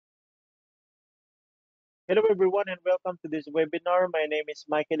Hello, everyone, and welcome to this webinar. My name is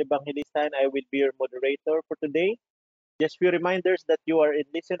Michael Evangelista, and I will be your moderator for today. Just few reminders that you are in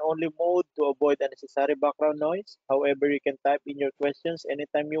listen-only mode to avoid unnecessary background noise. However, you can type in your questions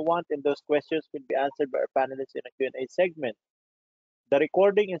anytime you want, and those questions will be answered by our panelists in a Q&A segment. The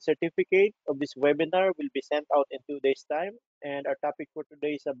recording and certificate of this webinar will be sent out in 2 days' time, and our topic for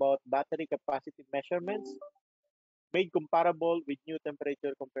today is about battery capacity measurements made comparable with new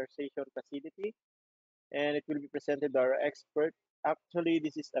temperature conversation facility, and it will be presented by our expert. Actually,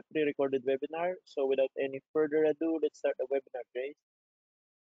 this is a pre-recorded webinar, so without any further ado, let's start the webinar, Grace.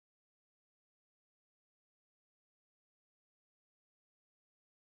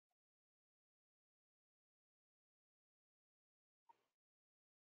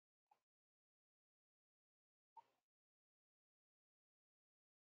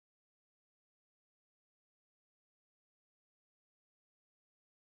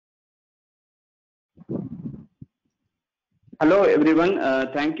 Hello everyone,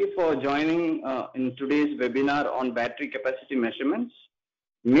 thank you for joining in today's webinar on battery capacity measurements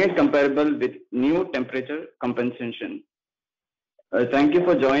made comparable with new temperature compensation. Thank you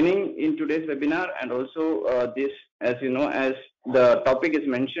for joining in today's webinar, and also this, as you know, as the topic is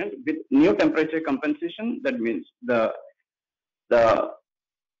mentioned, with new temperature compensation, that means the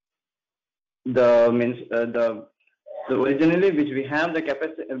originally which we have the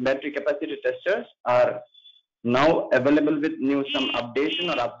battery capacity testers are now available with some updation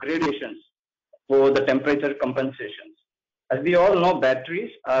or upgradations for the temperature compensations. As we all know, batteries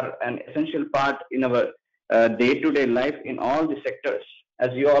are an essential part in our day-to-day life in all the sectors.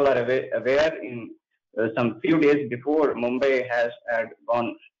 As you all are aware, in some few days before, Mumbai had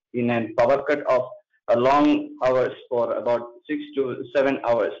gone in a power cut of long hours for about 6 to 7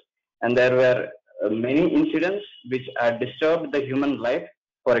 hours, and there were many incidents which disturbed the human life.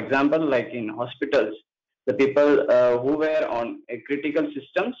 For example, like in hospitals, the people who were on critical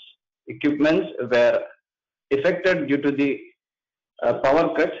systems, equipments were affected due to the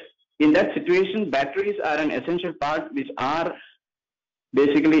power cut. In that situation, batteries are an essential part which are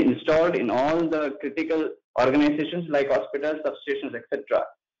basically installed in all the critical organizations like hospitals, substations, etc.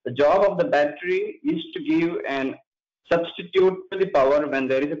 The job of the battery is to give an substitute to the power when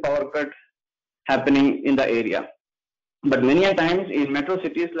there is a power cut happening in the area. But many a times in metro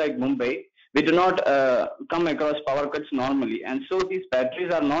cities like Mumbai, we do not come across power cuts normally, and so these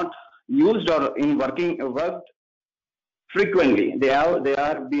batteries are not used or in worked frequently. They are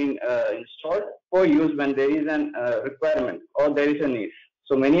being installed for use when there is an requirement or there is a need.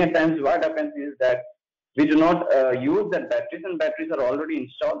 So many a times what happens is that we do not use the batteries, and batteries are already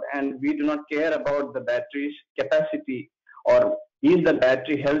installed, and we do not care about the battery's capacity, or is the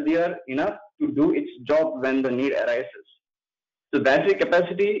battery healthier enough to do its job when the need arises. So battery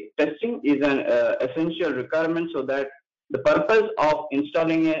capacity testing is an essential requirement, so that the purpose of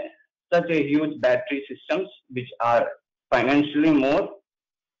installing such a huge battery systems, which are financially more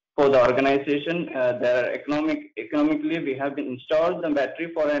for the organization, there are economically we have been installed the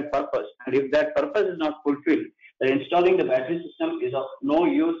battery for a purpose, and if that purpose is not fulfilled, then installing the battery system is of no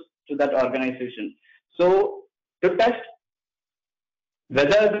use to that organization. So to test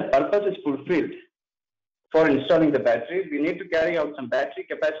whether the purpose is fulfilled for installing the battery, we need to carry out some battery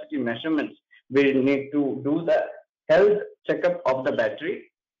capacity measurements. We need to do the health checkup of the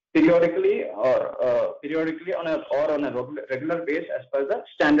battery periodically on a regular basis as per the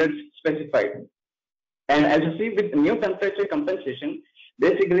standards specified. And as you see, with new temperature compensation,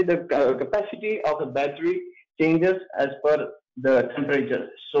 basically the capacity of the battery changes as per the temperature.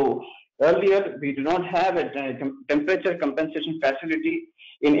 So earlier we do not have a temperature compensation facility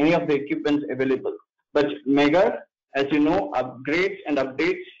in any of the equipments available. But Mega, as you know, upgrades and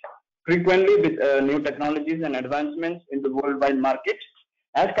updates frequently with new technologies and advancements in the worldwide market,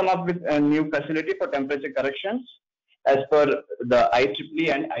 has come up with a new facility for temperature corrections as per the IEEE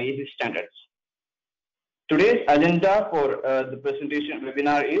and IEC standards. Today's agenda for the presentation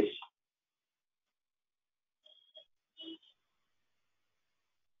webinar is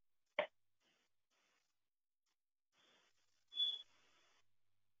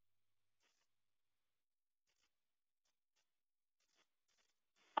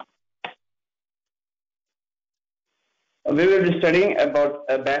we will be studying about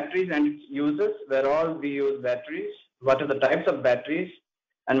batteries and its uses, where all we use batteries, what are the types of batteries,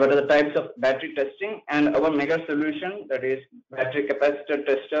 and what are the types of battery testing, and our Mega solution, that is battery capacitor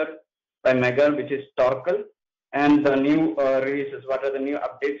tester by Mega, which is Torkel, and the new releases, what are the new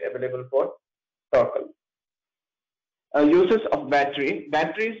updates available for Torkel. Uses of batteries,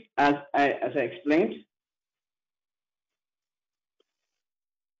 as I explained,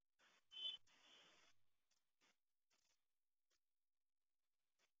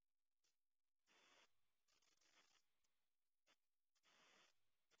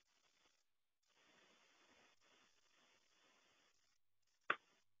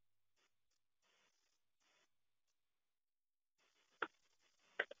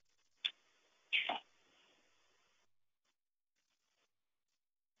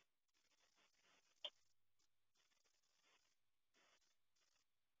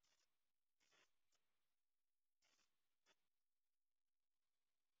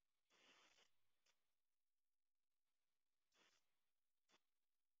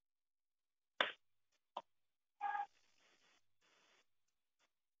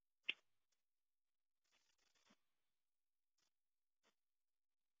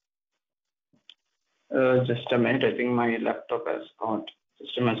 Just a minute. I think my laptop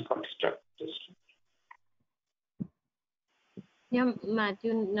system has got stuck. Yeah,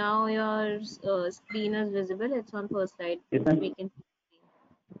 Matthew, now your screen is visible. It's on first slide. Yes, We can.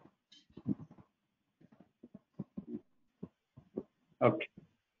 okay.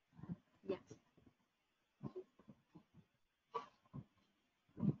 Yes.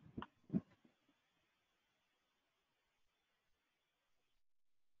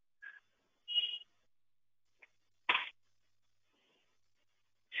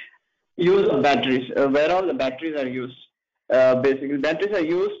 Use of batteries. Where all the batteries are used? Basically, batteries are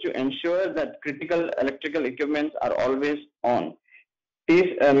used to ensure that critical electrical equipments are always on.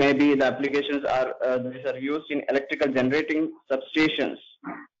 These maybe the applications are these are used in electrical generating substations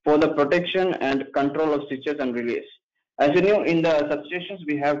for the protection and control of switches and relays. As you know, in the substations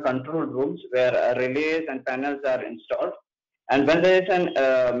we have control rooms where relays and panels are installed, and when there is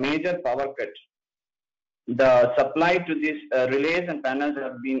a major power cut, the supply to these relays and panels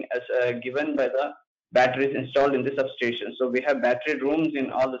have been given by the batteries installed in the substation. So we have battery rooms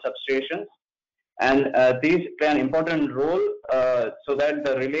in all the substations, and these play an important role so that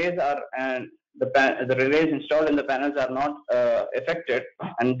the relays are and the relays installed in the panels are not affected,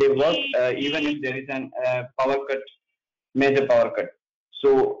 and they work even if there is an power cut, major power cut.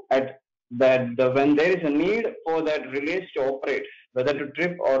 So at when there is a need for that relays to operate, whether to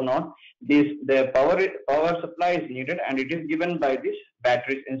trip or not, the power supply is needed, and it is given by these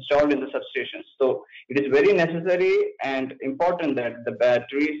batteries installed in the substations. So it is very necessary and important that the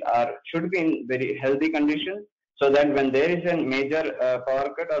batteries should be in very healthy condition, so that when there is a major power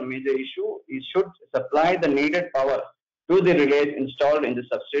cut or major issue, it should supply the needed power to the relays installed in the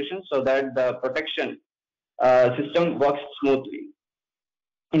substation, so that the protection system works smoothly.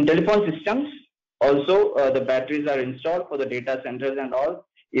 In telephone systems, also the batteries are installed for the data centers and all.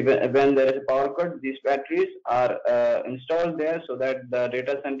 Even when there is a power cut, these batteries are installed there, so that the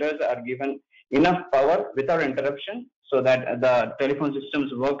data centers are given enough power without interruption, so that the telephone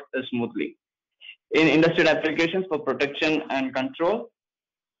systems work smoothly. In industrial applications for protection and control,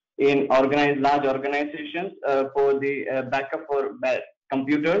 in large organizations for the backup for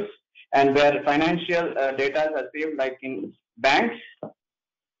computers, and where financial data are saved, like in banks,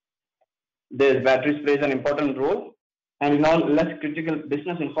 these batteries plays an important role. And in all less critical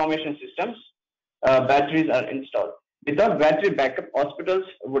business information systems, batteries are installed. Without battery backup, hospitals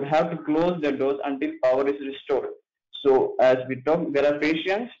would have to close their doors until power is restored. So as we talk,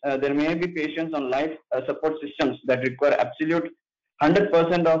 there may be patients on life support systems that require absolute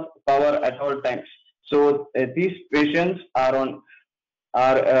 100% of power at all times. So these patients are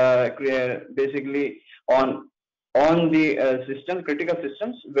basically on the critical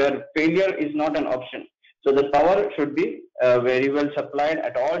systems, where failure is not an option. So the power should be very well supplied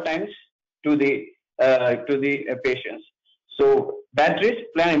at all times to the patients. So batteries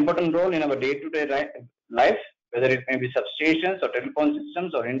play an important role in our day-to-day life, whether it may be substations or telephone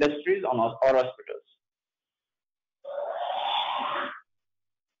systems or industries or hospitals.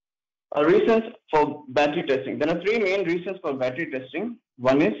 Reasons for battery testing. There are three main reasons for battery testing.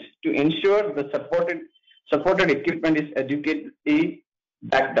 One is to ensure the supported equipment is adequately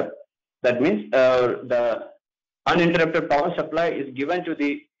backed up. That means the uninterrupted power supply is given to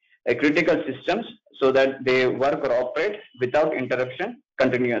the critical systems, so that they work or operate without interruption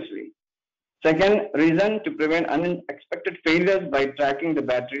continuously. Second reason, to prevent unexpected failures by tracking the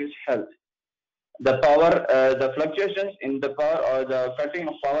battery's health. The fluctuations in the power or the cutting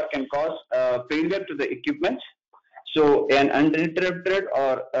of power can cause failure to the equipment. So an uninterrupted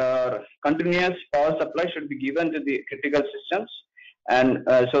or continuous power supply should be given to the critical systems, and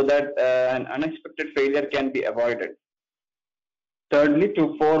so that an unexpected failure can be avoided. Thirdly,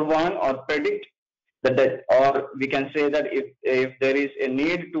 to forewarn or predict or we can say that if there is a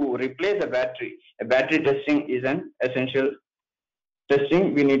need to replace a battery testing is an essential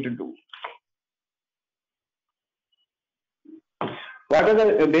testing we need to do. What are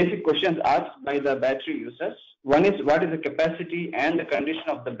the basic questions asked by the battery users? One is, what is the capacity and the condition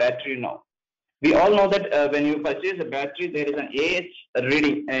of the battery now? We all know that when you purchase a battery, there is an AH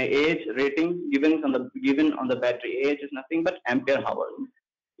rating given on the battery. AH is nothing but ampere hour.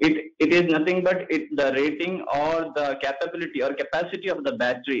 It is nothing but the rating or the capability or capacity of the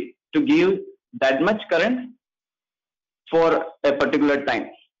battery to give that much current for a particular time.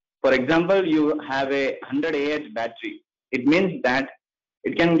 For example, you have a 100 AH battery. It means that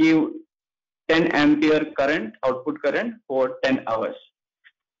it can give 10 ampere output current for 10 hours.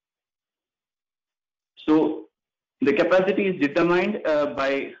 So the capacity is determined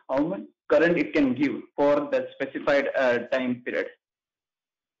by how much current it can give for the specified time period.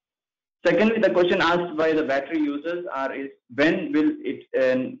 Secondly, the question asked by the battery users is when will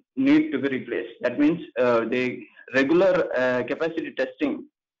it need to be replaced? That means the regular capacity testing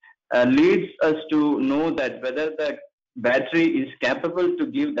leads us to know that whether the battery is capable to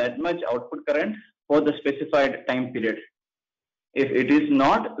give that much output current for the specified time period. If it is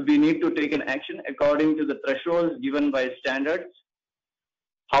not, we need to take an action according to the thresholds given by standards,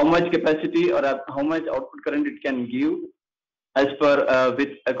 how much capacity or how much output current it can give as per with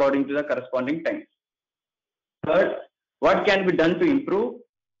according to the corresponding time. Third, what can be done to improve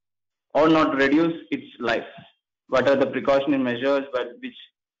or not reduce its life? What are the precautionary measures which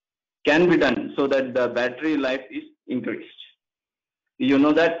can be done so that the battery life is increased? You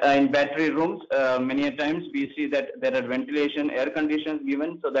know that in battery rooms, many a times we see that there are ventilation, air conditions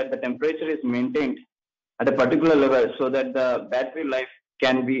given so that the temperature is maintained at a particular level so that the battery life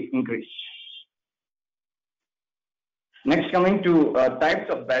can be increased. Next, coming to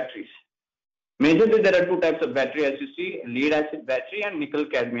types of batteries. Majorly, there are two types of battery, as you see, lead acid battery and nickel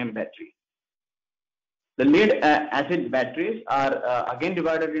cadmium battery. The lead acid batteries are again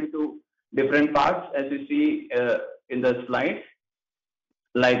divided into different parts, as you see in the slide,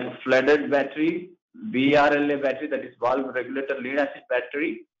 like flooded battery, VRLA battery, that is valve regulator lead acid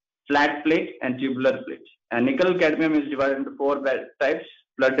battery, flat plate and tubular plate. And nickel cadmium is divided into four types: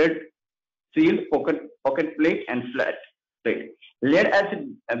 flooded, sealed, pocket plate and flat plate. Lead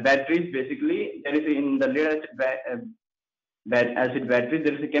acid batteries, basically, there is in the lead acid batteries,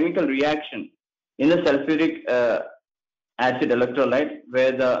 there is a chemical reaction in the sulfuric acid electrolyte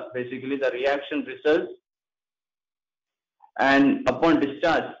where basically the reaction results, and upon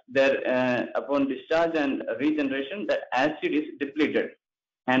discharge and regeneration, the acid is depleted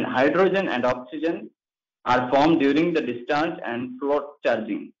and hydrogen and oxygen are formed during the discharge and float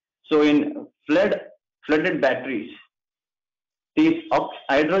charging. So in flooded batteries, these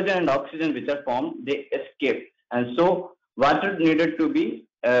hydrogen and oxygen which are formed, they escape, and so water needed to be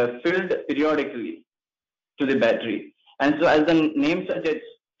filled periodically to the battery. And so as the name suggests,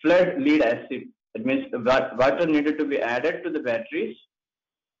 flood lead acid, it means water needed to be added to the batteries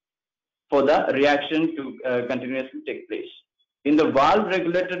for the reaction to continuously take place. In the valve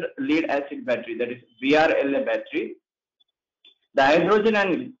regulated lead acid battery, that is VRLA battery, the hydrogen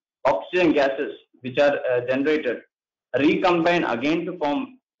and oxygen gases which are generated recombine again to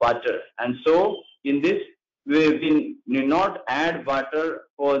form water, and so in this we need not add water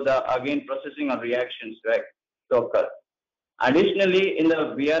for the again processing or reactions to occur. Additionally, in the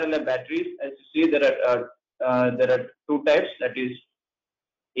VRLA batteries, as you see, there are two types, that is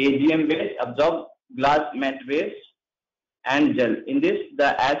AGM based, absorbed glass mat based, and gel. In this,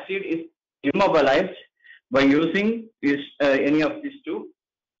 the acid is immobilized by using any of these two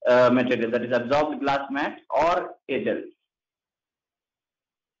materials, that is absorbed glass mat or a gel.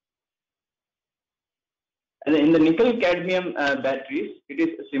 And in the nickel cadmium batteries, it is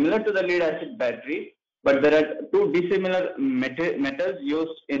similar to the lead acid battery, but there are two dissimilar metals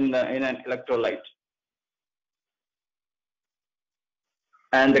used in an electrolyte.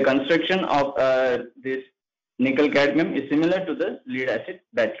 And the construction of this nickel cadmium is similar to the lead acid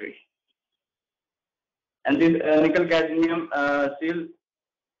battery. And these nickel cadmium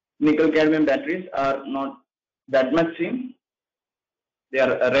batteries are not that much seen. They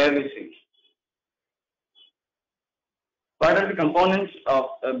are rarely seen. What are the components of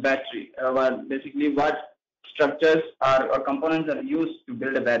a battery? Basically, what structures or components are used to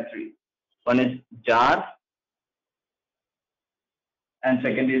build a battery? One is jar, and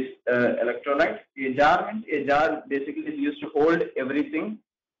second is electrolyte. A jar basically is used to hold everything,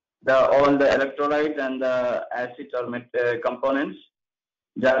 all the electrolytes and the acids or components.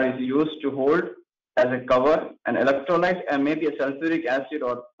 Jar is used to hold as a cover. An electrolyte may be a sulfuric acid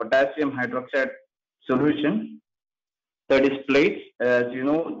or potassium hydroxide solution. Third is plates. As you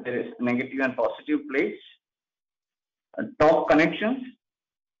know, there is negative and positive plates. Top connections,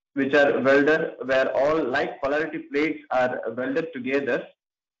 which are welded, where all like polarity plates are welded together.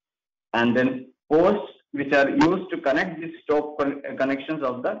 And then posts, which are used to connect these top connections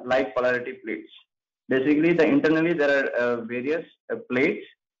of the like polarity plates. Basically, internally there are various plates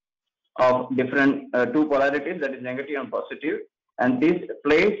of different two polarities, that is negative and positive. And these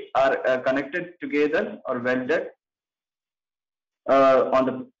plates are connected together or welded on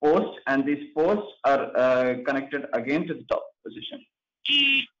the post, and these posts are connected again to the top position.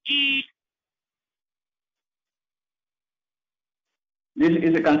 This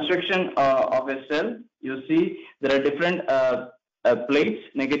is a construction of a cell. You see there are different plates,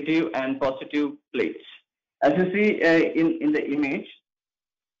 negative and positive plates. As you see in the image,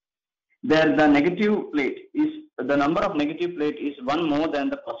 there the negative plate is the number of negative plate is one more than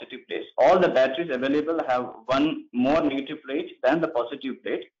the positive plate. All the batteries available have one more negative plate than the positive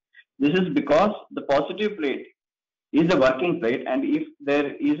plate. This is because the positive plate is the working plate, and if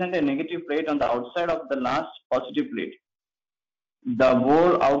there isn't a negative plate on the outside of the last positive plate, the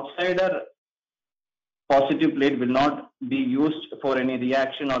whole outsider positive plate will not be used for any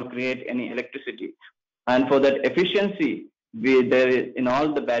reaction or create any electricity. And for that efficiency, in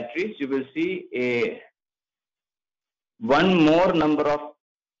all the batteries, you will see a one more number of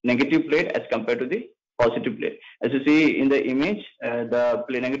negative plate as compared to the positive plate. As you see in the image, the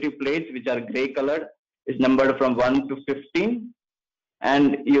negative plates, which are gray colored, is numbered from 1 to 15,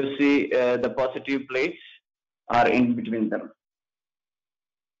 and you see the positive plates are in between them.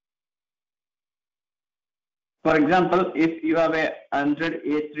 For example, if you have a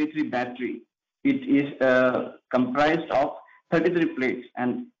 100A33 battery, it is comprised of 33 plates,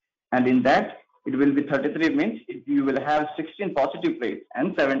 and in that it will be 33 means you will have 16 positive plates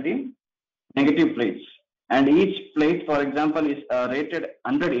and 17 negative plates, and each plate, for example, is rated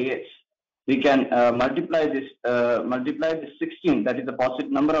 100 Ah. We can multiply this 16, that is the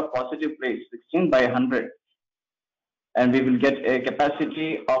positive number of positive plates, 16 by 100, and we will get a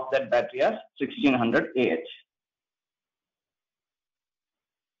capacity of that battery as 1600 Ah.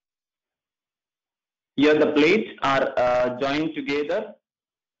 Here the plates are joined together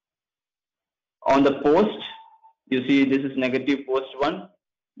on the post. You see, this is negative post 1,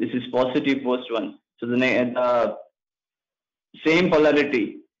 this is positive post 1. So the same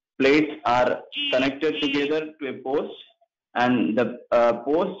polarity plates are connected together to a post, and the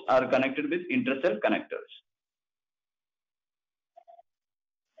posts are connected with intercell connectors.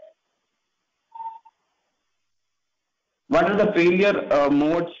 What are the failure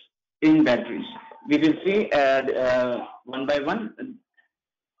modes in batteries? We will see one by one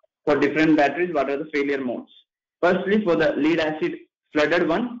for different batteries what are the failure modes. Firstly, for the lead acid flooded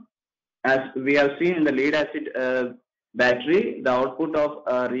one, as we have seen in the lead acid battery, the output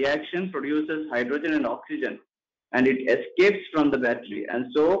of reaction produces hydrogen and oxygen, and it escapes from the battery. And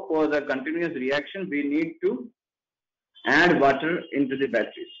so for the continuous reaction, we need to add water into the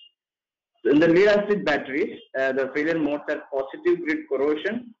batteries. So in the lead acid batteries, the failure modes are positive grid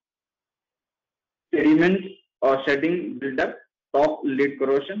corrosion, sediment or shedding buildup, top lead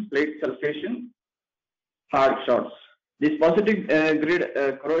corrosion, plate sulfation, hard shots. This positive grid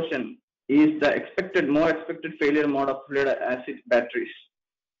corrosion is the more expected failure mode of lead acid batteries.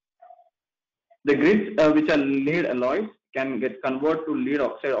 The grids which are lead alloys can get converted to lead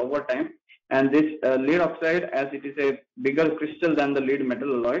oxide over time, and this lead oxide, as it is a bigger crystal than the lead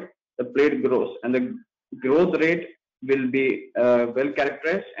metal alloy, the plate grows, and the growth rate will be well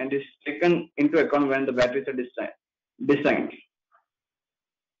characterized and is taken into account when the batteries are designed.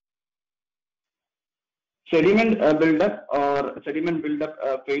 Sediment buildup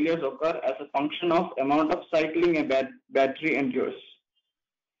failures occur as a function of amount of cycling a battery endures.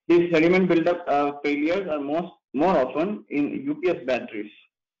 These sediment buildup failures are more often in UPS batteries.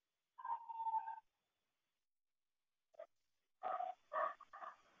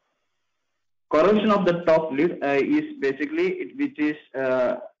 Corrosion of the top lid is basically which is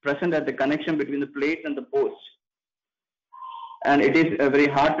present at the connection between the plates and the posts, and it is very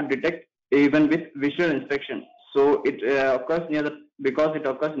hard to detect even with visual inspection. So it occurs near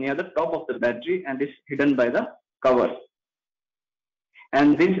the top of the battery and is hidden by the cover.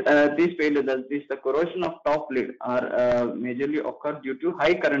 And these failures, the corrosion of top lid, are majorly occur due to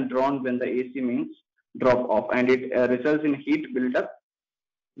high current drawn when the AC mains drop off, and it results in heat buildup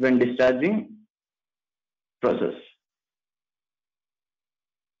when discharging process.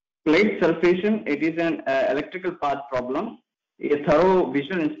 Plate sulfation, it is an electrical part problem. A thorough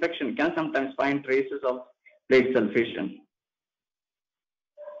visual inspection can sometimes find traces of plate sulfation.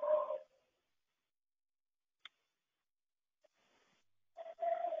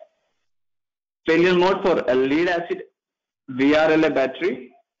 Failure mode for a lead acid VRLA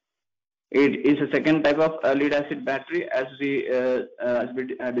battery. It is a second type of lead acid battery, as we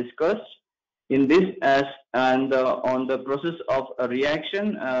discussed. In this, on the process of a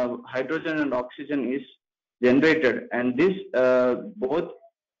reaction, hydrogen and oxygen is generated, and this both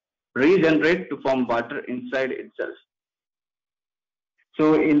regenerate to form water inside itself.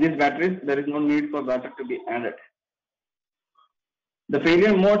 So in these batteries, there is no need for water to be added. The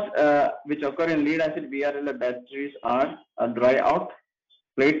failure modes which occur in lead acid VRLA batteries are dry out,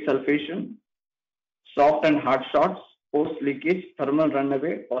 plate sulfation, soft and hard shots, post leakage, thermal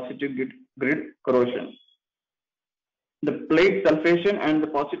runaway, positive grid corrosion. The plate sulfation and the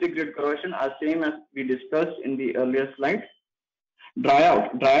positive grid corrosion are same as we discussed in the earlier slide. Dry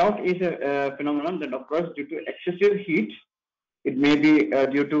out is a phenomenon that occurs due to excessive heat. It may be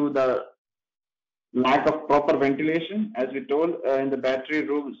due to the lack of proper ventilation. As we told in the battery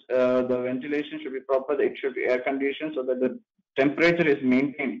rooms, the ventilation should be proper. It should be air conditioned so that the temperature is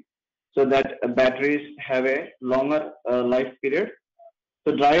maintained, so that batteries have a longer life period.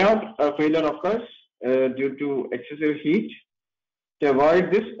 So dry out failure occurs due to excessive heat. To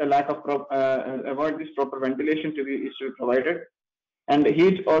avoid this, avoid this proper ventilation to be provided, and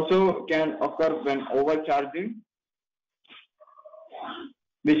heat also can occur when overcharging,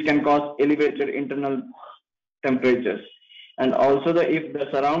 which can cause elevated internal temperatures. And also, if the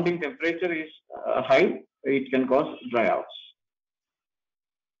surrounding temperature is high, it can cause dryouts.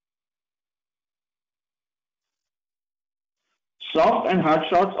 Soft and hard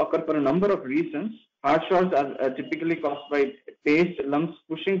shorts occur for a number of reasons. Hard shorts are typically caused by paste lumps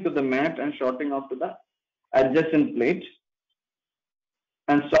pushing to the mat and shorting off to the adjacent plate.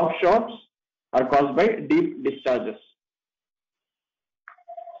 And soft shorts are caused by deep discharges.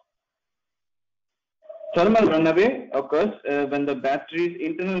 Thermal runaway occurs when the battery's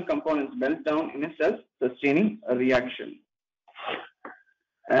internal components melt down in a self-sustaining reaction.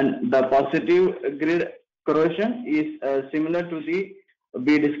 And the positive grid corrosion is similar to the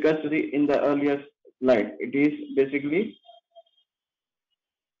we discussed in the earlier slide. It is basically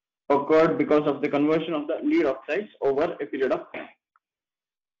occurred because of the conversion of the lead oxides over a period of time.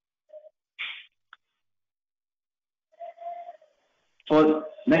 For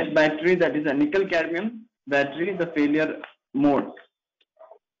next battery, that is a nickel cadmium battery, the failure modes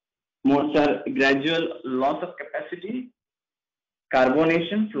are gradual loss of capacity,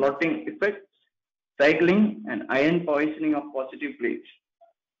 carbonation, floating effects, cycling, and ion poisoning of positive plates.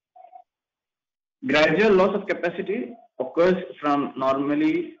 Gradual loss of capacity occurs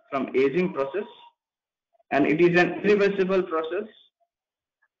normally from aging process, and it is an irreversible process.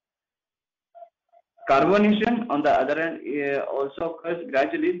 Carbonation, on the other hand, also occurs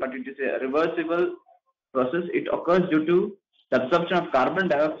gradually, but it is a reversible process. It occurs due to the absorption of carbon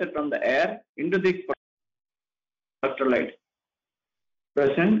dioxide from the air into the electrolyte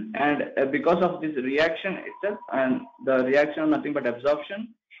present, and because of this reaction itself, and the reaction of nothing but absorption,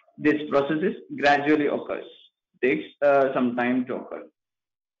 this process is gradually occurs. Takes some time to occur.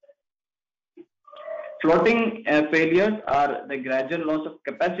 Floating failures are the gradual loss of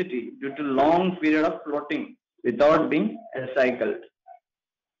capacity due to long period of floating without being cycled.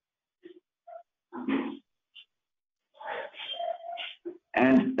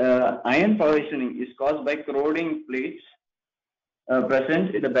 And ion poisoning is caused by corroding plates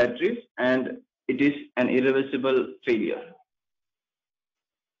present in the batteries, and it is an irreversible failure.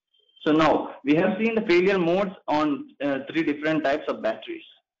 So now we have seen the failure modes on 3 different types of batteries.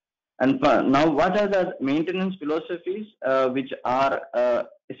 And now, what are the maintenance philosophies which are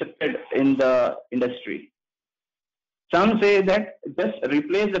accepted in the industry? Some say that just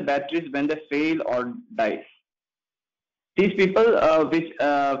replace the batteries when they fail or die. These people which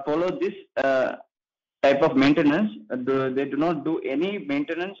follow this type of maintenance, they do not do any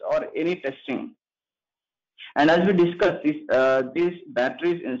maintenance or any testing. And as we discussed, these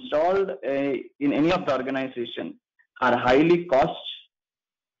batteries installed in any of the organization are highly cost.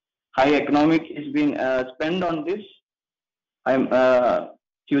 High economic is being spent on this.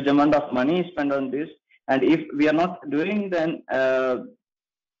 Huge amount of money is spent on this, and if we are not doing then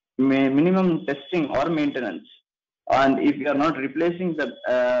minimum testing or maintenance, and if we are not replacing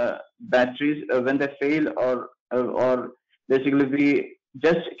the batteries when they fail, or basically we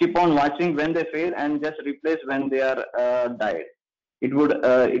just keep on watching when they fail and just replace when they are died,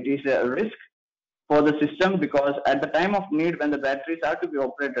 it is a risk for the system, because at the time of need, when the batteries are to be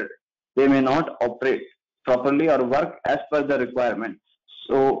operated, they may not operate properly or work as per the requirement.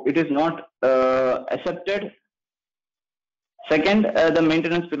 So it is not accepted. Second, the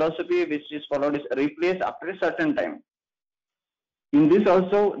maintenance philosophy which is followed is replace after a certain time. In this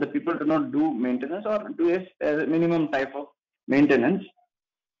also, the people do not do maintenance or do a minimum type of maintenance.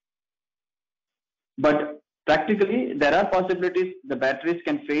 But practically, there are possibilities the batteries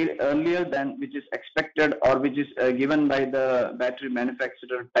can fail earlier than which is expected or which is given by the battery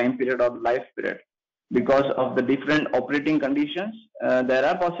manufacturer time period or life period. Because of the different operating conditions, there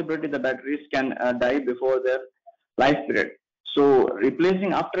are possibilities the batteries can die before their life period. So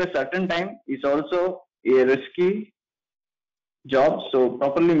replacing after a certain time is also a risky job. So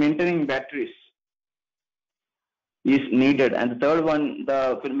properly maintaining batteries is needed. And the third one,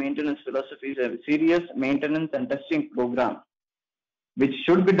 the maintenance philosophy is a serious maintenance and testing program, which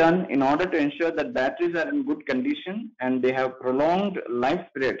should be done in order to ensure that batteries are in good condition and they have prolonged life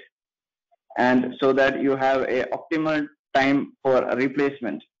period, and so that you have a optimal time for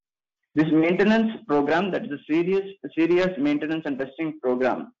replacement. This maintenance program, that is a serious maintenance and testing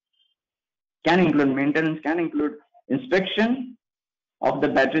program, can include inspection of the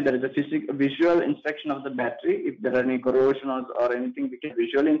battery. There is a visual inspection of the battery. If there are any corrosion or anything, we can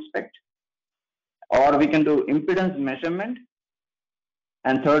visually inspect, or we can do impedance measurement.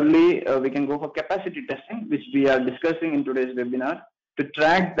 And thirdly, we can go for capacity testing, which we are discussing in today's webinar, to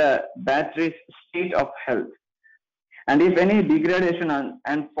track the battery's state of health. And if any degradation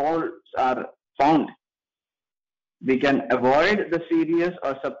and faults are found, we can avoid the serious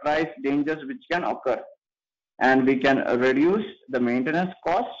or surprise dangers which can occur, and we can reduce the maintenance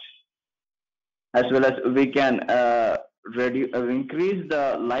cost, as well as we can increase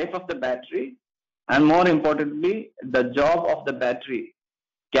the life of the battery, and more importantly, the job of the battery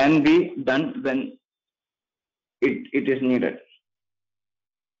can be done when it is needed.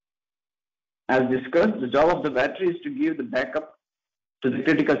 As discussed, the job of the battery is to give the backup to the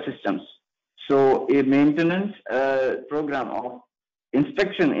critical systems. So a maintenance program of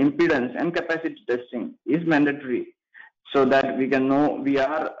inspection, impedance, and capacity testing is mandatory, so that we can know, we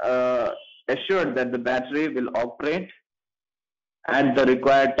are assured that the battery will operate at the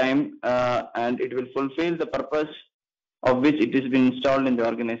required time, and it will fulfill the purpose of which it is been installed in the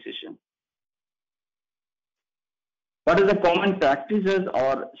organization. What are the common practices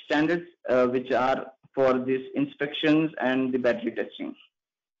or standards which are for these inspections and the battery testing?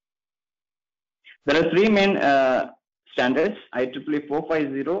 There are three main standards: IEEE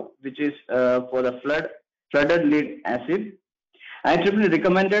 450, which is for the flooded lead acid. IEEE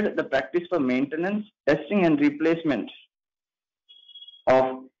recommended the practice for maintenance, testing, and replacement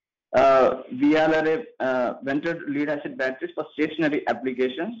of VLRA vented lead acid batteries for stationary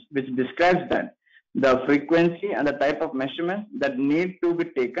applications, which describes that the frequency and the type of measurements that need to be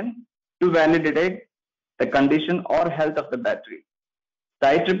taken to validate the condition or health of the battery. The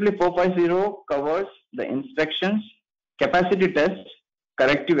IEEE 450 covers the inspections, capacity tests,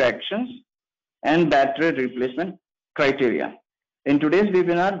 corrective actions, and battery replacement criteria. In today's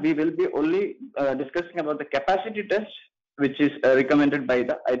webinar, we will be only discussing about the capacity test, which is recommended by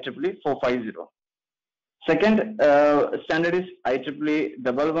the IEEE 450. Second standard is IEEE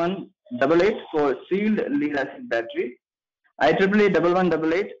 1188 for sealed lead acid battery. IEEE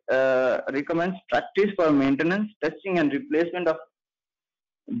 1188 recommends practice for maintenance, testing, and replacement of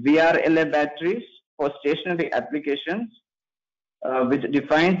VRLA batteries for stationary applications, which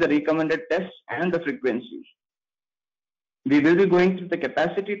defines the recommended tests and the frequency. We will be going through the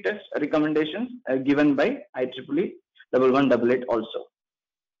capacity test recommendations given by IEEE 1188 also.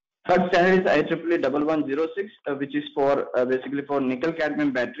 Third standard is IEEE 1106, which is for basically for nickel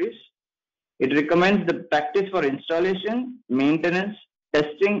cadmium batteries. It recommends the practice for installation, maintenance,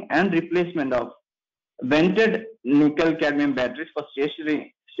 testing, and replacement of vented nickel cadmium batteries for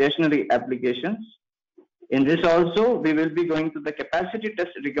stationary applications. In this also, we will be going to the capacity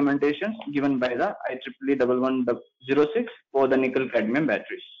test recommendations given by the IEEE 1106 for the nickel cadmium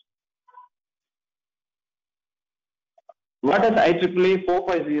batteries. What does IEEE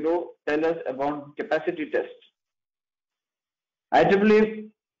 450 tell us about capacity test?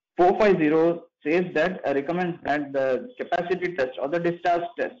 IEEE 450 says that recommends that the capacity test or the discharge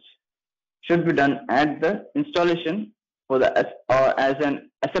test should be done at the installation for the as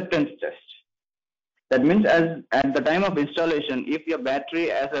an acceptance test. That means at the time of installation, if your battery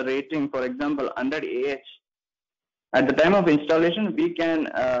has a rating, for example, 100 Ah, at the time of installation, we can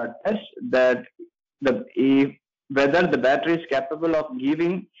test that whether the battery is capable of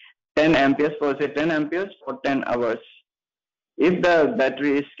giving 10 amperes for, say, 10 amperes for 10 hours. If the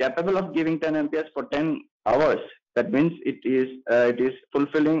battery is capable of giving 10 amperes for 10 hours, that means it is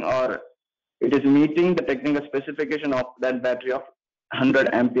fulfilling, or it is meeting the technical specification of that battery of 100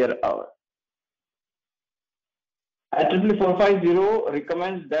 ampere hour. IEEE 450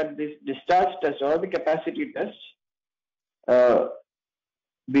 recommends that this discharge test or the capacity test,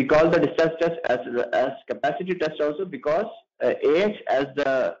 we call the discharge test as capacity test also, because AH, as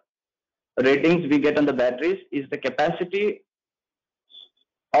the ratings we get on the batteries, is the capacity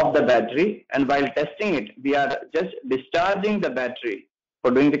of the battery, and while testing it, we are just discharging the battery.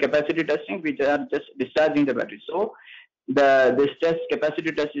 For doing the capacity testing, we are just discharging the battery. So this test,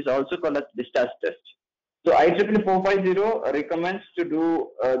 capacity test, is also called as discharge test. So IEEE 450 recommends to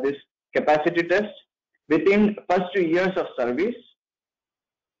do this capacity test within first 2 years of service,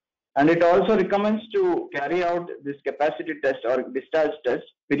 and it also recommends to carry out this capacity test or discharge test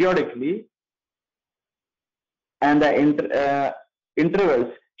periodically, and the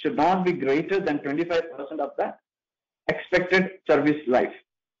intervals should not be greater than 25% of the expected service life.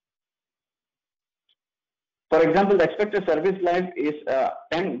 For example, the expected service life is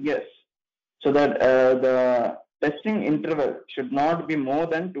 10 years. So that the testing interval should not be more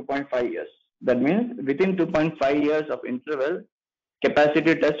than 2.5 years. That means within 2.5 years of interval,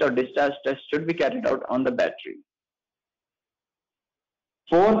 capacity test or discharge test should be carried out on the battery.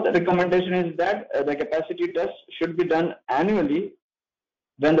 Fourth recommendation is that the capacity test should be done annually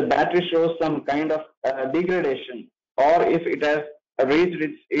when the battery shows some kind of degradation, or if it has reached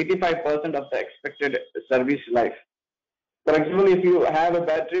its 85% of the expected service life. For example, if you have a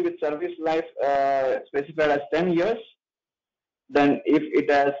battery with service life specified as 10 years, then if it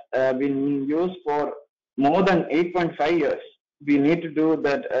has been used for more than 8.5 years, we need to do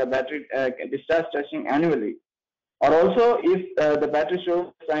that battery discharge testing annually. Or also, if the battery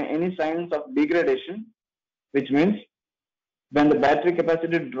shows any signs of degradation, which means when the battery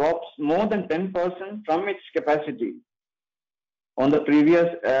capacity drops more than 10% from its capacity on the previous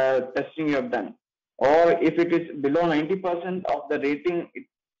testing you have done, or if it is below 90% of the rating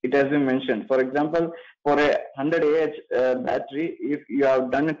it has been mentioned. For example, for a 100 Ah battery, if you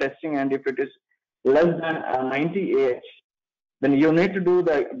have done a testing and if it is less than 90 Ah, then you need to do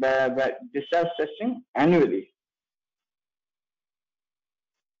the discharge testing annually.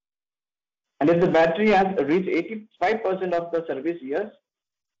 And if the battery has reached 85% of the service years,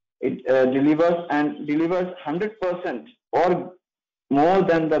 it delivers 100% or more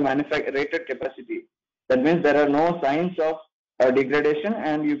than the rated capacity. That means there are no signs of degradation,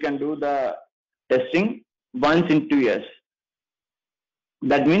 and you can do the testing once in 2 years.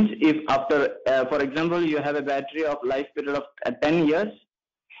 That means if after, for example, you have a battery of life period of 10 years,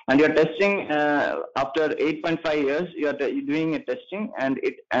 and you're testing after 8.5 years, you're doing a testing, and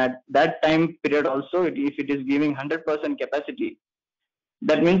at that time period also, if it is giving 100% capacity,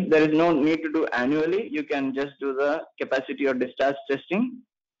 that means there is no need to do annually. You can just do the capacity or discharge testing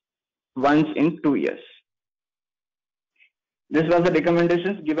once in 2 years. This was the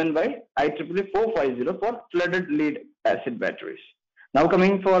recommendations given by IEEE 450 for flooded lead acid batteries. Now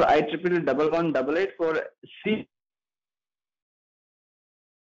coming for IEEE 1188 for C.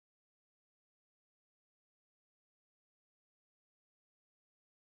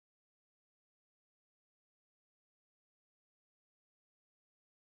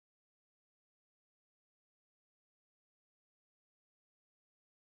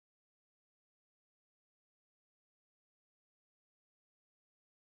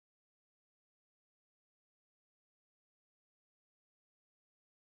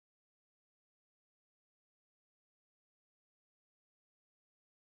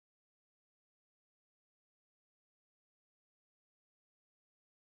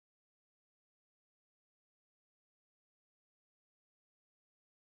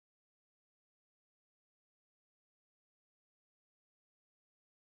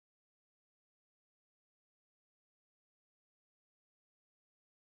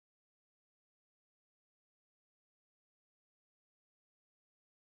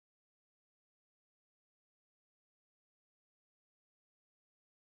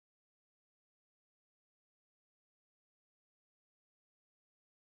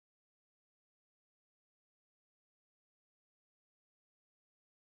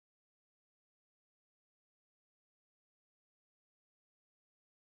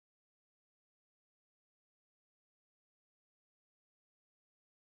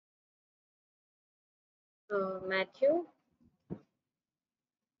 Matthew?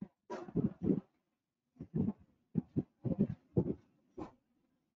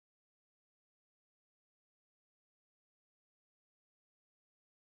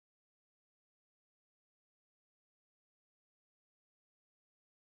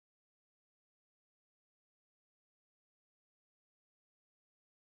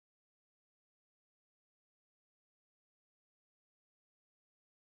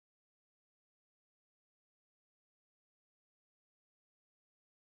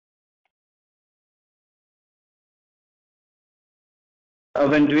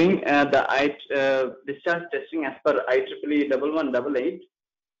 When doing the discharge testing as per IEEE 1188,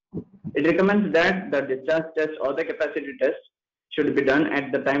 it recommends that the discharge test or the capacity test should be done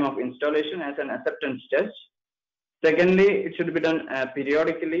at the time of installation as an acceptance test. Secondly, it should be done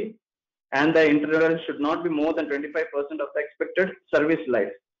periodically, and the interval should not be more than 25% of the expected service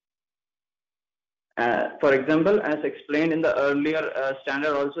life. For example, as explained in the earlier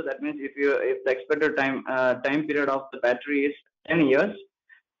standard also, that means if the expected time period of the battery is 10 years,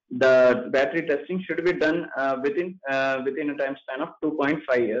 the battery testing should be done within a time span of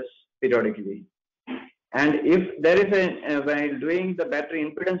 2.5 years periodically. And if there is while doing the battery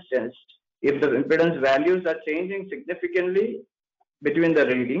impedance test, if the impedance values are changing significantly, between the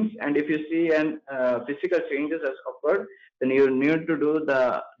readings, and if you see an physical changes has occurred, then you need to do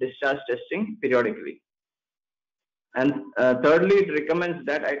the discharge testing periodically. And thirdly, it recommends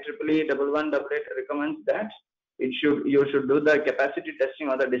that IEEE 1188 recommends that you should do the capacity testing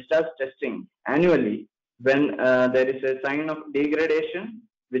or the discharge testing annually when there is a sign of degradation,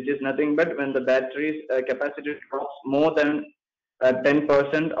 which is nothing but when the battery's capacity drops more than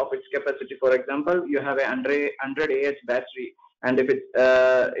 10% of its capacity. For example, you have a 100 Ah battery, and if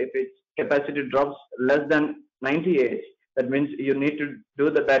its capacity drops less than 90 Ah, that means you need to do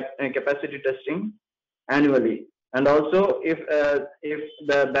the capacity testing annually. And also, if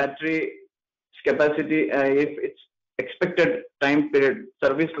the battery capacity, if its expected time period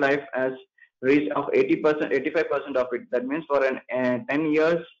service life has reached of 80%, 85% of it, that means for an 10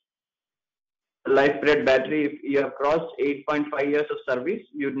 years life period battery, if you have crossed 8.5 years of service,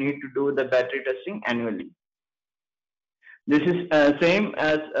 you need to do the battery testing annually. This is same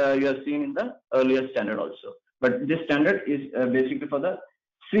as you have seen in the earlier standard also, but this standard is basically for the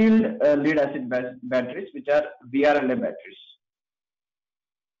sealed lead acid batteries, which are VRLA batteries.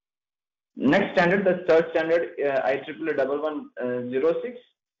 Next standard, the third standard, IEEE 1106,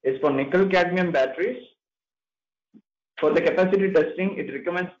 is for nickel cadmium batteries. For the capacity testing, it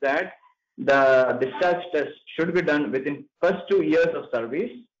recommends that the discharge test should be done within first 2 years of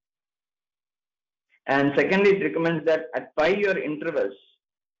service. And secondly, it recommends that at 5-year intervals,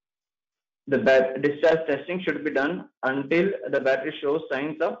 the discharge testing should be done until the battery shows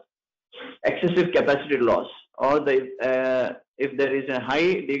signs of excessive capacity loss, or if there is a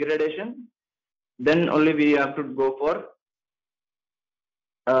high degradation, then only we have to go for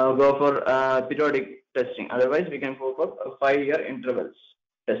periodic testing. Otherwise, we can go for 5-year intervals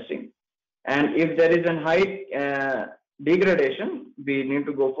testing. And if there is a high degradation, we need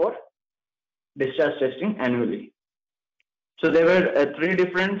to go for discharge testing annually. So there were 3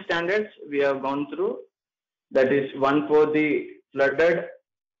 different standards we have gone through. That is one for the flooded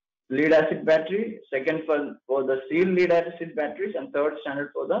lead acid battery, second for the sealed lead acid batteries, and third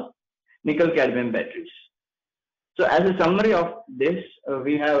standard for the nickel cadmium batteries. So as a summary of this,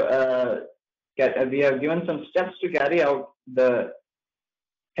 we have given some steps to carry out the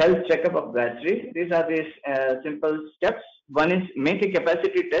health checkup of battery. These are these simple steps. One is make a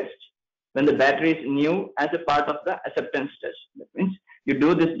capacity test when the battery is new as a part of the acceptance test. That means you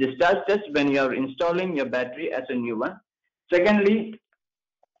do this discharge test when you are installing your battery as a new one. Secondly,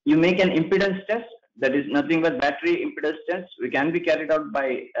 you make an impedance test. That is nothing but battery impedance tests. We can be carried out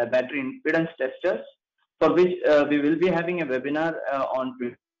by battery impedance testers, for which we will be having a webinar on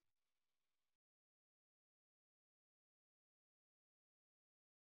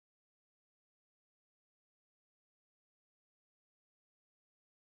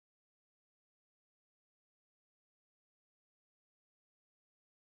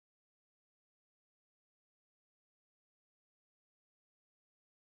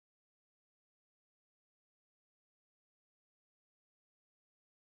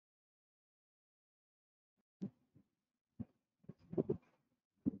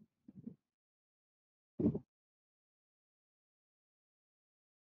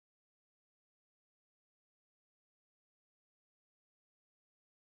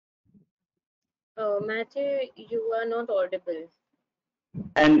Matthew, you are not audible.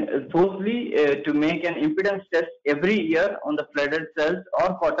 And fourthly, to make an impedance test every year on the flooded cells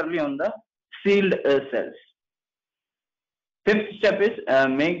or quarterly on the sealed cells. Fifth step is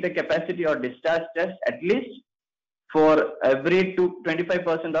make the capacity or discharge test at least for every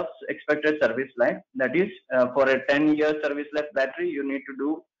 25% of expected service life. That is, for a 10-year service life battery, you need to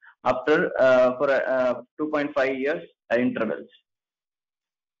do after for 2.5 years intervals.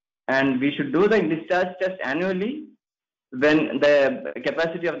 And we should do the discharge test annually when the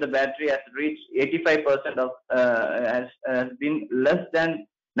capacity of the battery has reached 85% of has been less than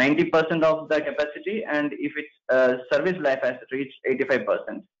 90% of the capacity, and if its service life has reached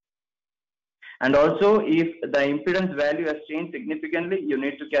 85%. And also, if the impedance value has changed significantly, you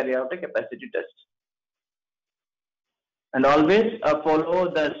need to carry out a capacity test. And always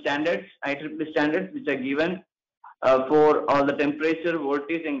follow the standards, IEEE standards, which are given for all the temperature,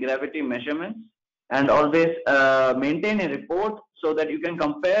 voltage, and gravity measurements. And always maintain a report so that you can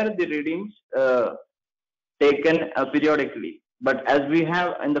compare the readings taken periodically. But as we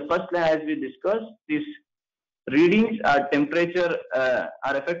have in the first slide, as we discussed, these readings are temperature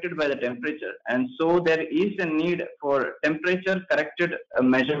are affected by the temperature, and so there is a need for temperature corrected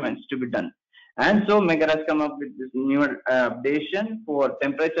measurements to be done. And so Megger has come up with this new updation for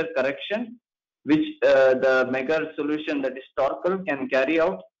temperature correction, which the Megger solution, that is Torkel, can carry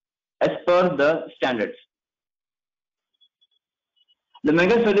out as per the standards. The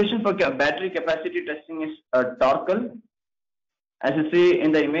mega solution for battery capacity testing is Torkel. As you see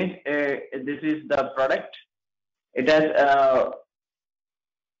in the image, this is the product. It has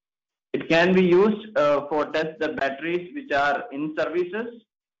it can be used for test the batteries which are in services.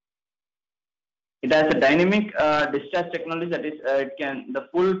 It has a dynamic discharge technology, that is, the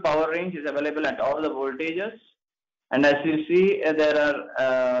full power range is available at all the voltages. And as you see, there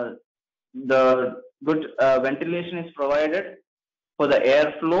are the good ventilation is provided for the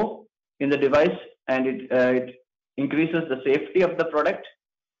airflow in the device, and it increases the safety of the product.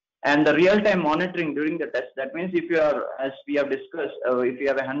 And the real-time monitoring during the test. That means if you are, as we have discussed, if you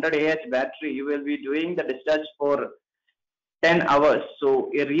have a 100 Ah battery, you will be doing the discharge for 10 hours.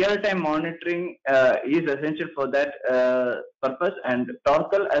 So a real-time monitoring is essential for that purpose. And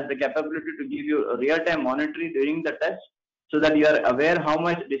Torkel has the capability to give you real-time monitoring during the test, so that you are aware how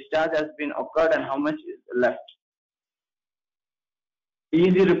much discharge has been occurred and how much is left.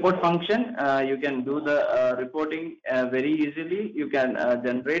 Easy report function, you can do the reporting very easily. You can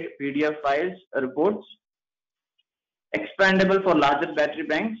generate PDF files, reports. Expandable for larger battery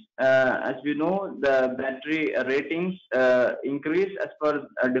banks. As we know, the battery ratings increase as per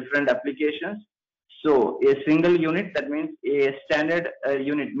different applications. So a single unit, that means a standard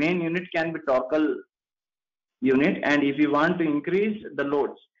unit, main unit can be Torkel unit. And if you want to increase the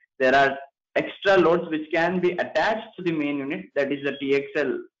loads, there are extra loads which can be attached to the main unit, that is the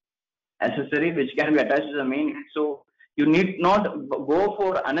TXL accessory which can be attached to the main unit. So you need not go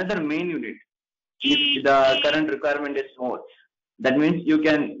for another main unit if the current requirement is more. That means you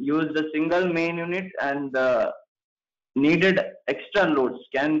can use the single main unit, and the needed extra loads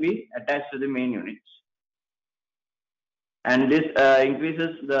can be attached to the main units. And this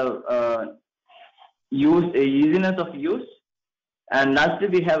increases the easiness of use. And lastly,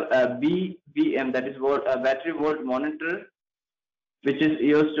 we have a BVM, that is a battery volt monitor, which is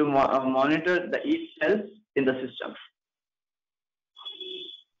used to monitor the each cells in the system.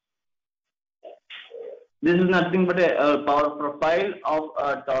 This is nothing but a power profile of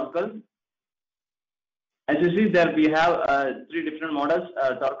Torkel. As you see there, we have three different models: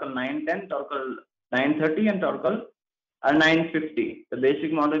 Torkel 910, Torkel 930, and Torkel 950. The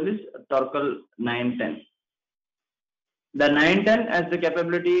basic model is Torkel 910. The 910 has the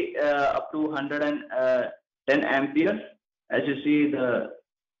capability up to 110 ampere. As you see the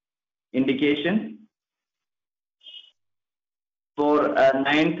indication. For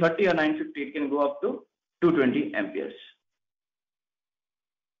 930 or 950, it can go up to 220 amperes.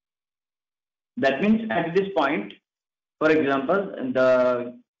 That means at this point, for example,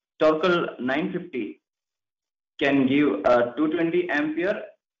 the Torkel 950 can give 220 ampere,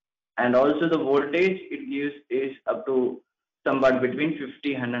 and also the voltage it gives is up to somewhat between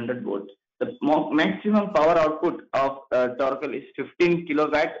 50 and 100 volts. The maximum power output of Torkel is 15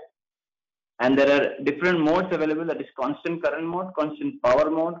 kilowatt, and there are different modes available, that is constant current mode, constant power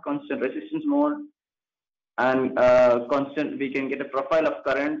mode, constant resistance mode, and constant, we can get a profile of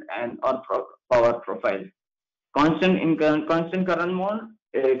current and or power profile. Constant current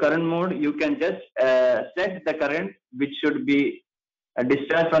mode, you can just set the current which should be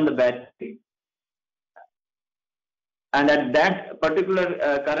discharged from the battery, and at that particular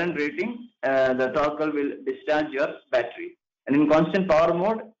current rating, the Torkel will discharge your battery. And in constant power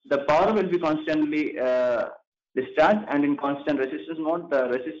mode, the power will be constantly discharged, and in constant resistance mode, the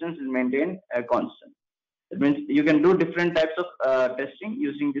resistance is maintained constant. That means you can do different types of testing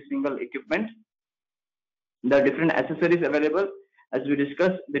using this single equipment. The different accessories available, as we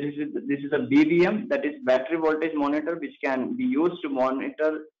discussed, this is a BVM, that is battery voltage monitor, which can be used to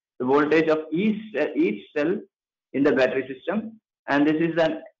monitor the voltage of each cell in the battery system. And this is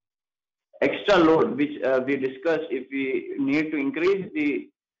an extra load which we discussed. If we need to increase the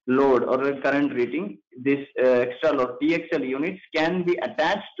load or the current rating, this extra load TXL units can be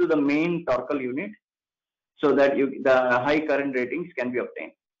attached to the main Torkel unit, so that the high current ratings can be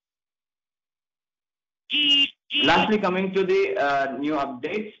obtained. Lastly, coming to the new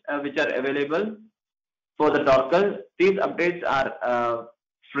updates which are available for the Torkel. These updates are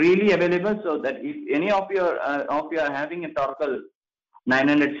freely available, so that if any of you are having a Torkel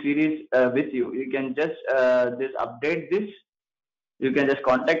 900 series with you, you can just update this. You can just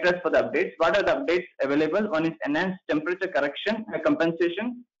contact us for the updates. What are the updates available? One is enhanced temperature correction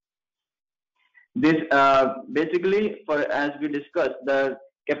compensation. This basically, for as we discussed, the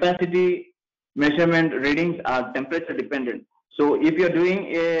capacity measurement readings are temperature dependent. So if you're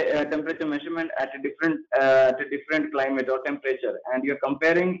doing a temperature measurement at a different climate or temperature, and you're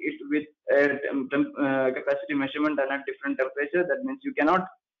comparing it with a capacity measurement at a different temperature, that means you cannot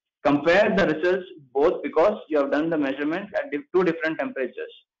compare the results both because you have done the measurement at two different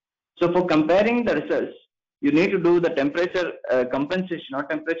temperatures. So for comparing the results, you need to do the temperature compensation or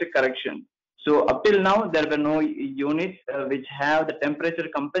temperature correction. So up till now, there were no units which have the temperature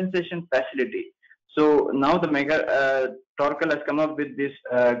compensation facility. So now the Torkel has come up with this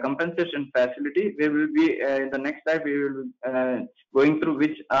compensation facility. We will be in the next slide. We will going through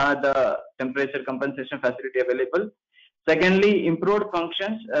which are the temperature compensation facility available. Secondly, improved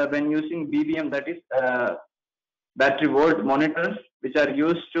functions when using BVM, that is battery volt monitors, which are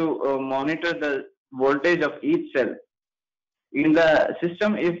used to monitor the voltage of each cell. In the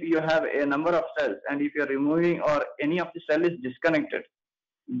system, if you have a number of cells and if you are removing or any of the cell is disconnected,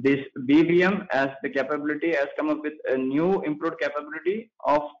 this BVM as the capability has come up with a new improved capability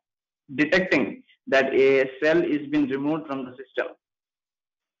of detecting that a cell is being removed from the system.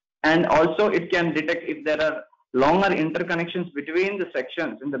 And also it can detect if there are longer interconnections between the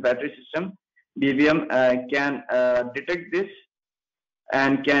sections in the battery system. BVM can detect this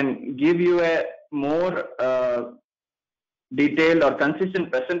and can give you a more detailed or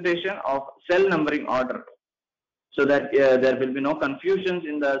consistent presentation of cell numbering order, so that there will be no confusions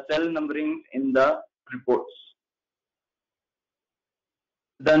in the cell numbering in the reports.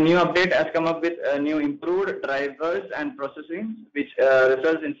 The new update has come up with new improved drivers and processing, which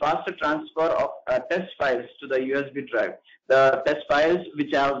results in faster transfer of test files to the USB drive. The test files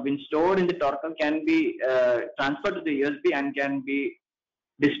which have been stored in the Torkel can be transferred to the USB and can be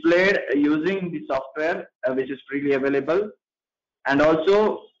displayed using the software which is freely available. And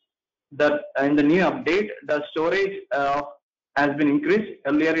also, in the new update, the storage has been increased.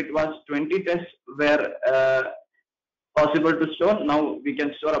 Earlier, it was 20 tests were possible to store. Now we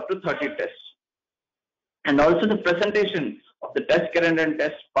can store up to 30 tests. And also, the presentation of the test current and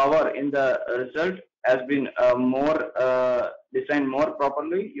test power in the result has been more designed more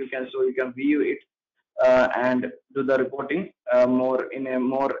properly. You can view it and do the reporting more in a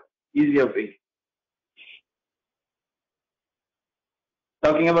more easier way.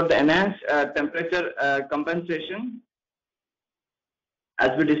 Talking about the enhanced temperature compensation,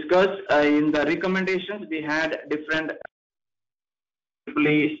 as we discussed in the recommendations, we had different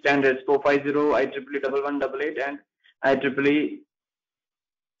IEEE standards 450, IEEE 1188, and IEEE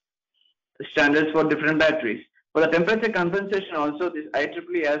standards for different batteries. For the temperature compensation, also this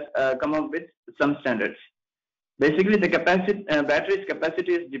IEEE has come up with some standards. Basically, the battery's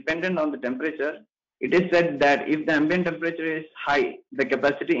capacity is dependent on the temperature. It is said that if the ambient temperature is high, the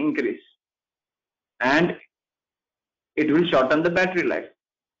capacity increases and it will shorten the battery life.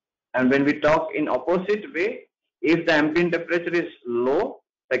 And when we talk in opposite way, if the ambient temperature is low,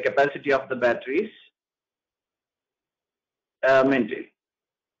 the capacity of the battery is maintained.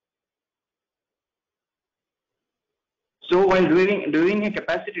 So while doing a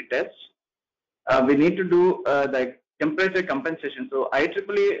capacity test, we need to do the temperature compensation. So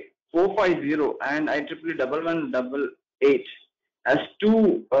IEEE 450 and IEEE 1188 has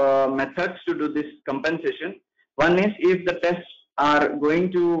two methods to do this compensation. One is if the tests are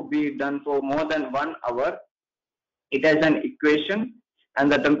going to be done for more than 1 hour, it has an equation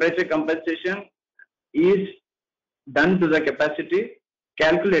and the temperature compensation is done to the capacity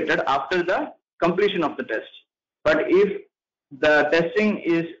calculated after the completion of the test. But if the testing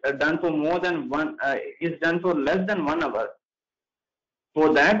is done for less than 1 hour,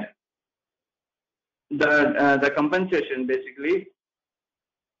 for that the compensation basically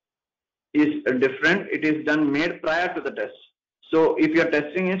is different. It is made prior to the test. So if your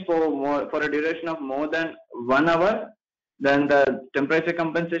testing is for a duration of more than 1 hour, then the temperature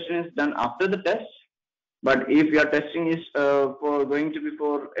compensation is done after the test. But if your testing is going to be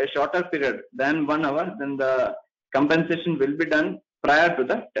for a shorter period than 1 hour, then the compensation will be done prior to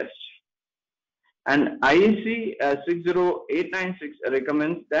the test. And IEC 60896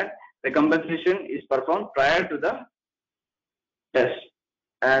 recommends that the compensation is performed prior to the test.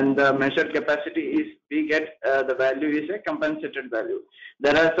 And the measured capacity is, we get the value is a compensated value.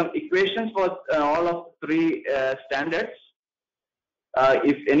 There are some equations for all of three standards.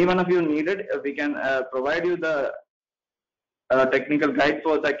 If any one of you needed, we can provide you the technical guide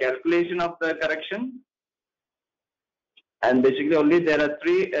for the calculation of the correction. And basically only there are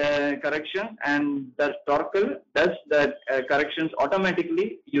three corrections, and the Torkel does the corrections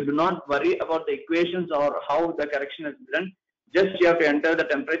automatically. You do not worry about the equations or how the correction is done. Just you have to enter the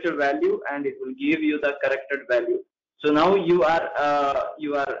temperature value and it will give you the corrected value. So now you are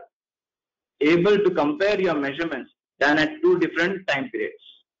able to compare your measurements done at two different time periods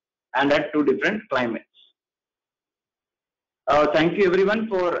and at two different climates. Thank you everyone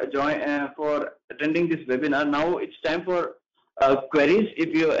for attending this webinar. Now it's time for queries. If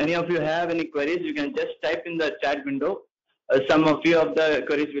any of you have any queries, you can just type in the chat window. Some of few of the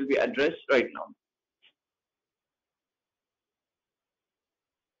queries will be addressed right now.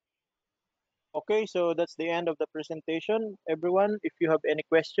 Okay, so that's the end of the presentation. Everyone, if you have any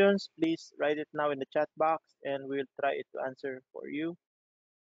questions, please write it now in the chat box and we'll try to answer for you.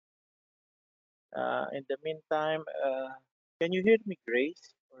 In the meantime, can you hear me,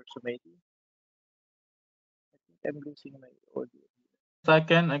 Grace or Sumedi? I think I'm losing my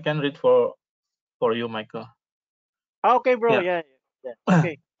audio. I can read for you, Michael. Okay, bro. Yeah.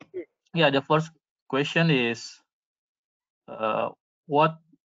 Okay. Yeah, the first question is, what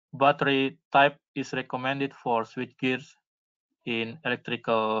battery type is recommended for switchgears in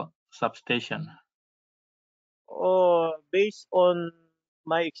electrical substation? Based on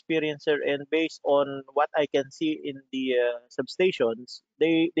my experience, sir, and based on what I can see in the substations,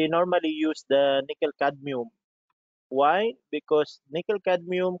 they normally use the nickel cadmium. Why? Because nickel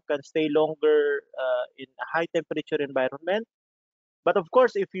cadmium can stay longer in a high temperature environment. But of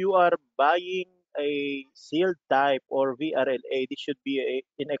course, if you are buying a sealed type or VRLA, this should be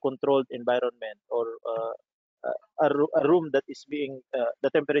in a controlled environment or a room that is being the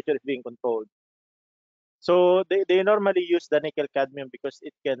temperature is being controlled. So they normally use the nickel cadmium because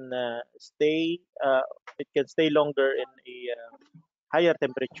it can stay longer in a higher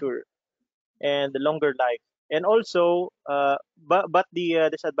temperature and longer life. And also, but the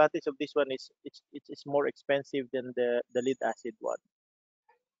disadvantage of this one is it's more expensive than the lead acid one.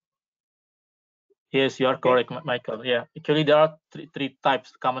 Yes, you are Okay. correct, Michael. Yeah, actually there are three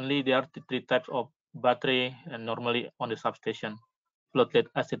types. Commonly, there are three types of battery, and normally on the substation: float lead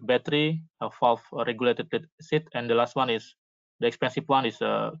acid battery, a valve regulated lead acid, and the last one is the expensive one is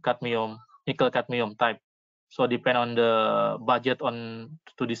cadmium, nickel cadmium type. So depend on the budget on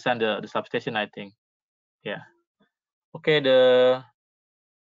to design the substation, I think. Yeah. Okay. The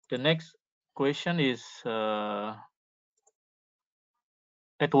next question is,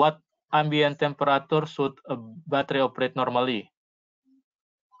 at what ambient temperature should a battery operate normally?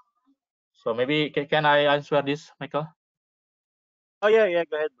 So maybe can I answer this, Michael? Oh yeah.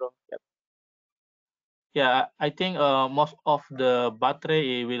 Go ahead, bro. Yep. Yeah, I think most of the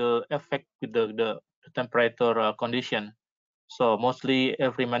battery will affect with the temperature condition. So mostly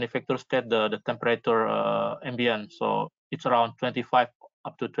every manufacturer state the temperature ambient. So it's around 25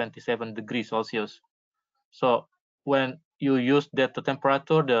 up to 27 degrees Celsius. So when you use that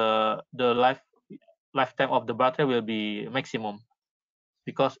temperature, the lifetime of the battery will be maximum.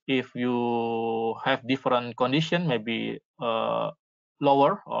 Because if you have different condition, maybe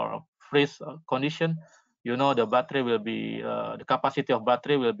lower or freeze condition, the battery will be the capacity of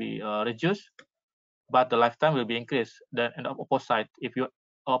battery will be reduced, but the lifetime will be increased. Then in the opposite, if you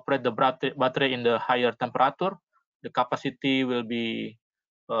operate the battery in the higher temperature, the capacity will be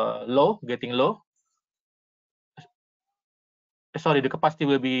getting low. Sorry, the capacity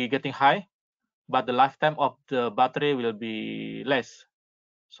will be getting high, but the lifetime of the battery will be less.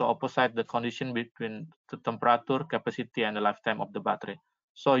 So opposite the condition between the temperature, capacity, and the lifetime of the battery.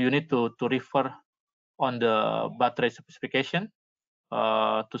 So you need to refer on the battery specification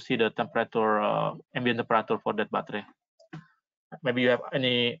to see the temperature, ambient temperature for that battery. Maybe you have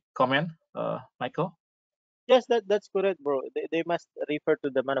any comment, Michael? Yes, that's correct, bro. They must refer to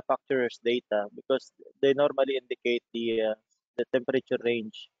the manufacturer's data because they normally indicate the temperature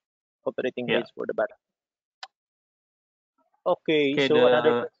range, operating Yeah. range for the battery. Okay, Okay. so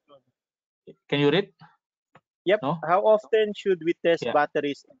another question. Can you read? Yep. No. How often should we test Yeah.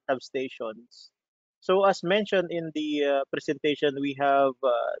 batteries in substations? So as mentioned in the presentation, we have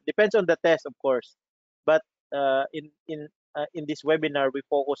depends on the test, of course, but in this webinar we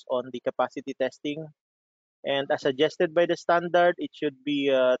focus on the capacity testing, and as suggested by the standard, it should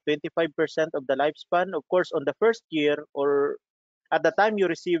be 25% of the lifespan. Of course, on the first year or at the time you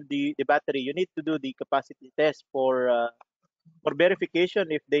receive the battery, you need to do the capacity test for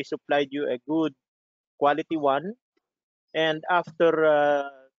verification if they supplied you a good quality one. And after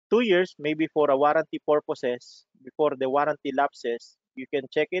 2 years, maybe for a warranty purposes, before the warranty lapses, you can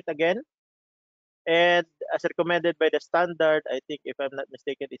check it again. And as recommended by the standard, I think if I'm not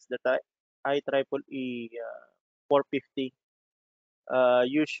mistaken, it's the IEEE 450.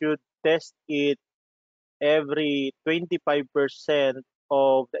 You should test it every 25%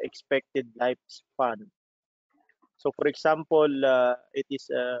 of the expected lifespan. So, for example, it is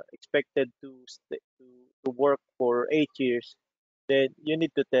expected to work for 8 years. Then you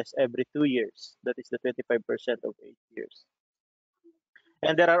need to test every 2 years. That is the 25% of 8 years.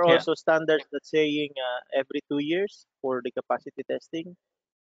 And there are Yeah. also standards that saying every 2 years for the capacity testing.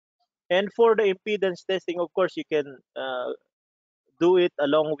 And for the impedance testing, of course, you can do it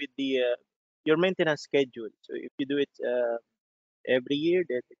along with the your maintenance schedule. So if you do it every year,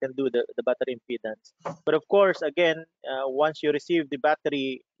 then you can do the battery impedance. But of course, again, once you receive the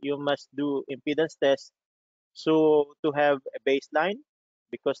battery, you must do impedance test. So to have a baseline,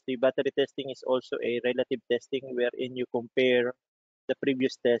 because the battery testing is also a relative testing wherein you compare the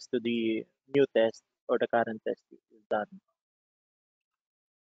previous test to the new test or the current test you've done.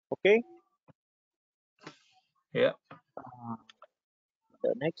 Okay. Yeah. Uh,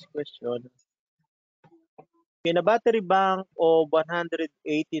 the next question. In a battery bank of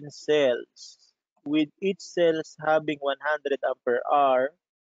 118 cells, with each cells having 100 ampere hour,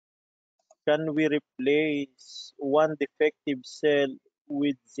 can we replace one defective cell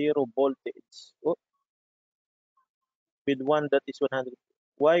with zero voltage? Oh, with one that is 100.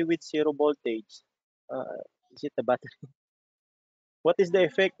 Why with zero voltage? Is it the battery? What is the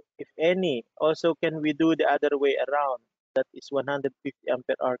effect, if any? Also, can we do the other way around? That is 150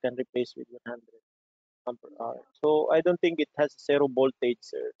 ampere hour can replace with 100 ampere hour. So I don't think it has zero voltage,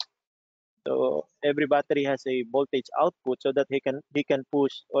 sir. So every battery has a voltage output so that he can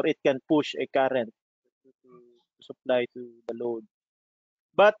push, or it can push a current to supply to the load.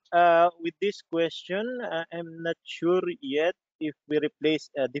 But with this question, I'm not sure yet if we replace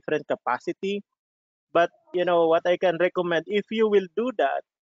a different capacity. But what I can recommend, if you will do that,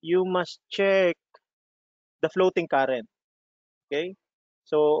 you must check the floating current. Okay,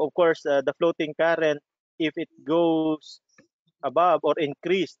 so of course the floating current, if it goes above or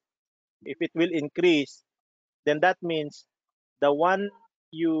increased, if it will increase, then that means the one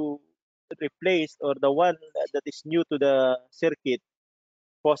you replaced, or the one that is new to the circuit,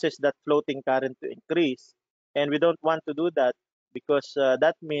 causes that floating current to increase. And we don't want to do that, because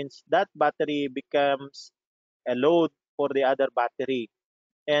that means that battery becomes a load for the other battery.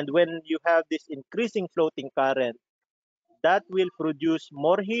 And when you have this increasing floating current, that will produce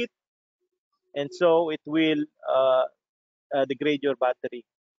more heat, and so it will degrade your battery,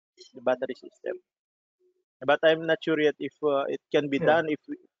 the battery system. But I'm not sure yet if it can be Yeah. done if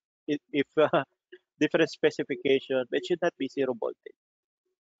different specification. It should not be zero voltage.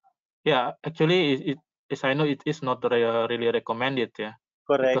 Yeah. Actually, as I know, it is not really recommended. Yeah,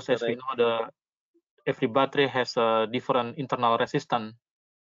 Correct, because as we correct. know, every battery has a different internal resistance,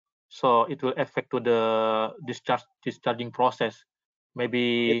 so it will affect to the discharging process. It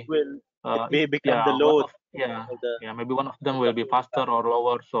Maybe will it may become yeah, the load of the maybe one of them of the will be floating faster current. or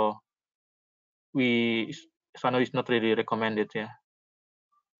lower. So as I know, it's not really recommended. Yeah.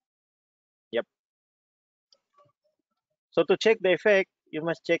 Yep. So to check the effect, you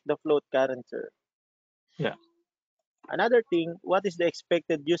must check the float current, sir. Yeah. Another thing, what is the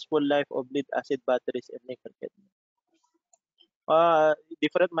expected useful life of lead acid batteries and nickel cadmium?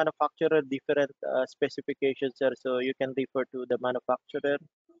 Different manufacturer, different specifications, sir. So you can refer to the manufacturer.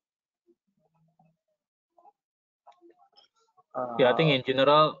 Yeah. I think Uh, in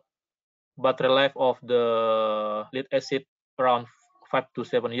general, battery life of the lead acid around 5 to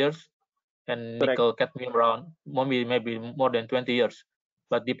 7 years, and correct. nickel cadmium around maybe more than 20 years,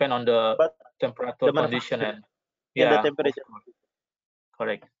 but depend on the But temperature the condition. manufacturer And and the yeah, of temperature. course,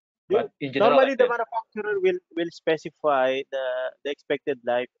 correct. They, But in general, normally, like the that. manufacturer will specify the expected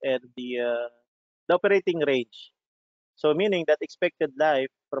life and the operating range. So meaning that expected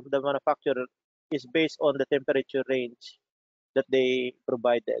life from the manufacturer is based on the temperature range that they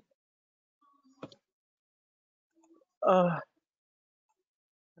provided. Uh,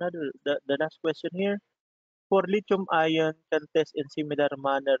 the last question here. For lithium ion can test in similar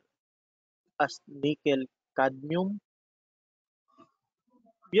manner as nickel cadmium.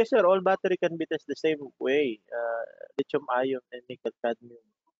 Yes, sir. All battery can be tested the same way. Lithium ion and nickel cadmium.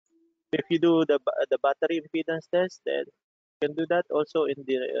 If you do the battery impedance test, then you can do that also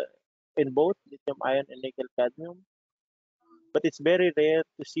in both lithium ion and nickel cadmium. But it's very rare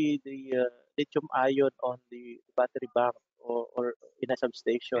to see the lithium ion on the battery bank, or in a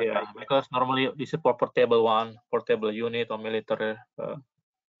substation, Yeah, I guess. because normally this is for portable one, portable unit or military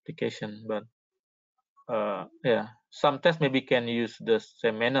application. But yeah, some tests maybe can use the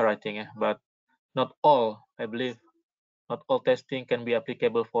same manner, I think, but not all. I believe not all testing can be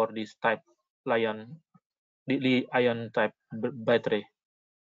applicable for this type ion, the ion type battery.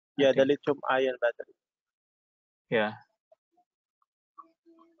 I Yeah, the think. lithium ion battery. Yeah.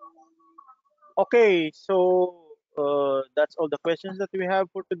 Okay, so that's all the questions that we have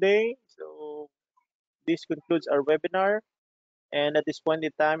for today. So this concludes our webinar. And at this point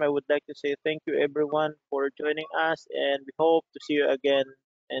in time, I would like to say thank you everyone for joining us, and we hope to see you again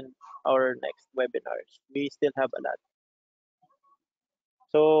in our next webinars. We still have a lot.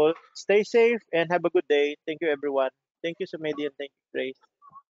 So stay safe and have a good day. Thank you, everyone. Thank you, Sumedi, and thank you, Grace.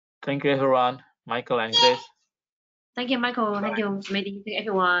 Thank you, everyone. Michael and Grace. Thank you, Michael. Thank you, Mehdi. Thank you,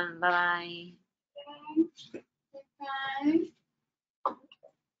 everyone. Bye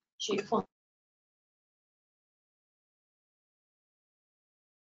bye.